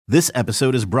This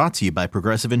episode is brought to you by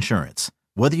Progressive Insurance.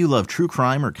 Whether you love true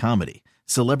crime or comedy,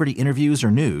 celebrity interviews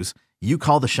or news, you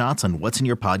call the shots on what's in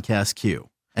your podcast queue.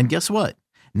 And guess what?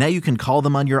 Now you can call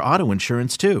them on your auto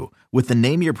insurance too with the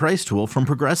Name Your Price tool from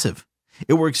Progressive.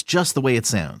 It works just the way it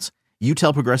sounds. You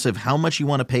tell Progressive how much you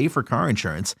want to pay for car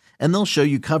insurance, and they'll show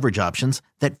you coverage options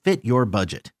that fit your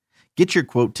budget. Get your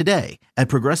quote today at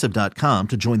Progressive.com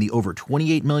to join the over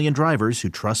 28 million drivers who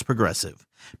trust Progressive.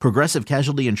 Progressive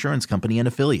Casualty Insurance Company and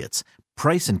Affiliates.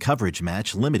 Price and coverage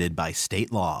match limited by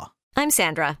state law. I'm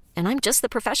Sandra, and I'm just the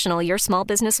professional your small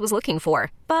business was looking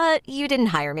for. But you didn't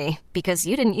hire me because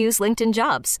you didn't use LinkedIn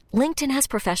Jobs. LinkedIn has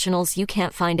professionals you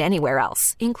can't find anywhere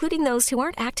else, including those who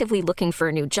aren't actively looking for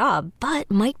a new job, but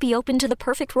might be open to the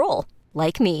perfect role,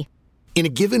 like me. In a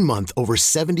given month, over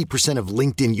 70% of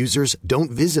LinkedIn users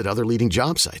don't visit other leading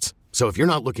job sites. So if you're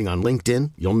not looking on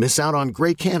LinkedIn, you'll miss out on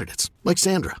great candidates like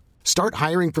Sandra. Start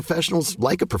hiring professionals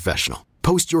like a professional.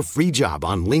 Post your free job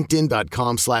on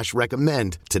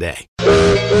linkedin.com/recommend today.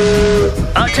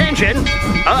 Attention,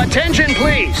 attention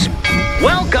please.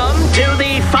 Welcome to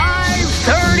the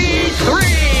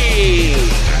 533.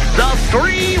 The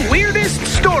 3 weirdest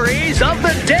stories of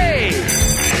the day.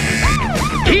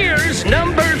 Here's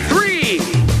number 3.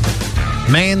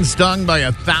 Man stung by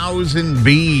 1,000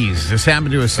 bees. This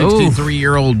happened to a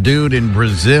 63-year-old dude in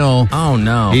Brazil. Oh,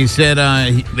 no. He said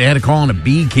they had to call in a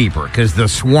beekeeper because the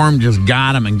swarm just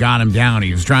got him and got him down.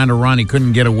 He was trying to run. He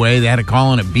couldn't get away. They had to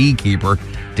call in a beekeeper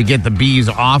to get the bees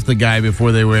off the guy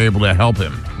before they were able to help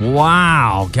him.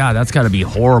 Wow. God, that's got to be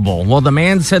horrible. Well, the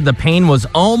man said the pain was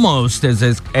almost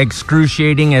as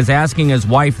excruciating as asking his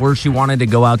wife where she wanted to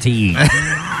go out to eat.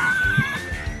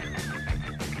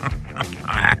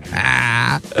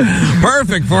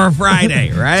 Perfect for a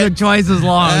Friday, right? Took twice as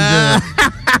long.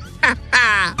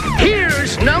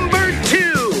 Here's number 2.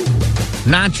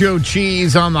 Nacho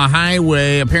cheese on the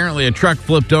highway. Apparently a truck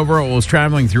flipped over. It was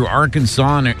traveling through Arkansas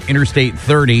on Interstate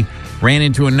 30. Ran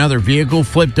into another vehicle,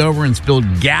 flipped over, and spilled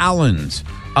gallons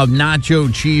of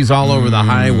nacho cheese all over the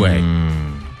highway.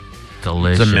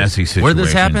 Delicious. It's a messy situation. Where did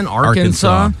this happen?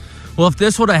 Arkansas? Well, if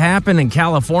this would have happened in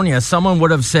California, someone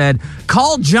would have said,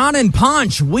 "Call John and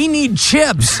Punch. We need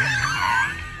chips."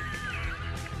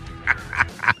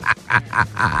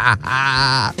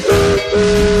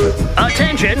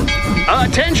 Attention,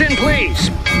 attention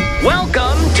please.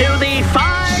 Welcome to the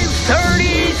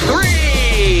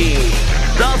 533.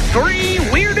 The 3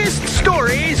 weirdest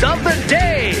stories of the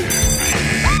day.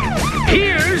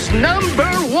 Here's number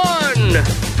 1.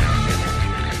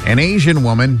 An Asian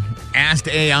woman asked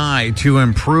AI to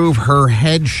improve her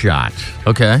headshot.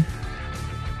 Okay.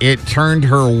 It turned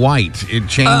her white. It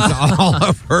changed all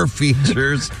of her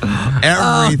features,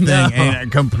 everything, and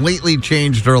it completely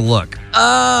changed her look.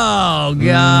 Oh,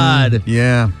 God.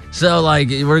 Yeah. So, like,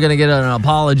 we're going to get an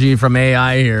apology from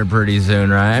AI here pretty soon,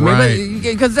 right? I mean,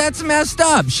 because that's messed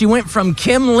up. She went from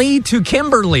Kim Lee to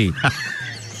Kimberly.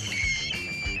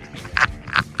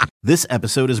 This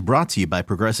episode is brought to you by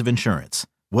Progressive Insurance.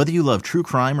 Whether you love true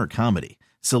crime or comedy,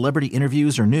 celebrity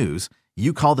interviews or news,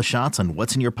 you call the shots on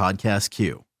what's in your podcast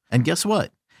queue. And guess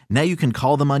what? Now you can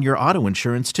call them on your auto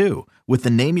insurance too with the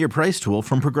Name Your Price tool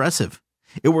from Progressive.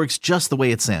 It works just the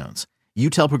way it sounds. You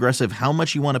tell Progressive how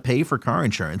much you want to pay for car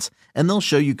insurance, and they'll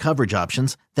show you coverage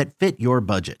options that fit your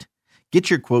budget. Get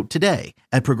your quote today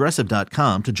at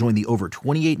Progressive.com to join the over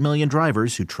 28 million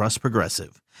drivers who trust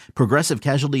Progressive. Progressive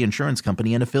Casualty Insurance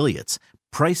Company and Affiliates.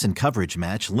 Price and coverage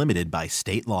match limited by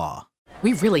state law.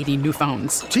 We really need new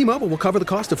phones. T-Mobile will cover the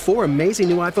cost of 4 amazing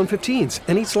new iPhone 15s,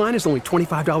 and each line is only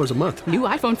 $25 a month. New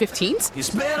iPhone 15s? It's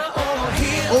better over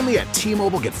here. Only at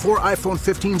T-Mobile, get 4 iPhone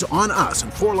 15s on us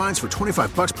and 4 lines for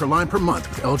 $25 per line per month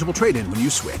with eligible trade-in when you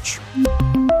switch.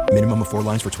 Minimum of 4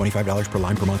 lines for $25 per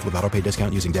line per month with autopay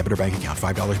discount using debit or bank account.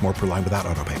 $5 more per line without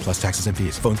autopay, plus taxes and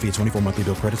fees. Phone fee at 24 monthly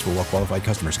bill credits for well-qualified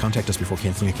customers. Contact us before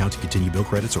canceling account to continue bill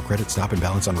credits or credit stop and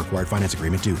balance on required finance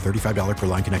agreement due. $35 per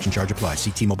line connection charge applies.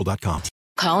 See T-Mobile.com.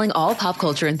 Calling all pop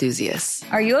culture enthusiasts.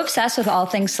 Are you obsessed with all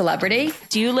things celebrity?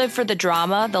 Do you live for the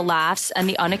drama, the laughs, and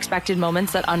the unexpected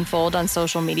moments that unfold on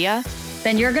social media?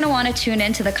 Then you're going to want to tune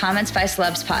in to the Comments by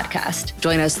Celebs podcast.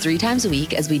 Join us 3 times a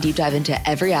week as we deep dive into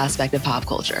every aspect of pop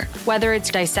culture. Whether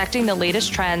it's dissecting the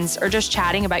latest trends or just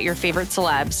chatting about your favorite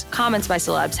celebs, Comments by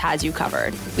Celebs has you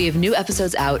covered. We have new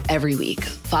episodes out every week.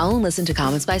 Follow and listen to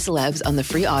Comments by Celebs on the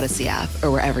free Odyssey app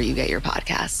or wherever you get your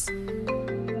podcasts.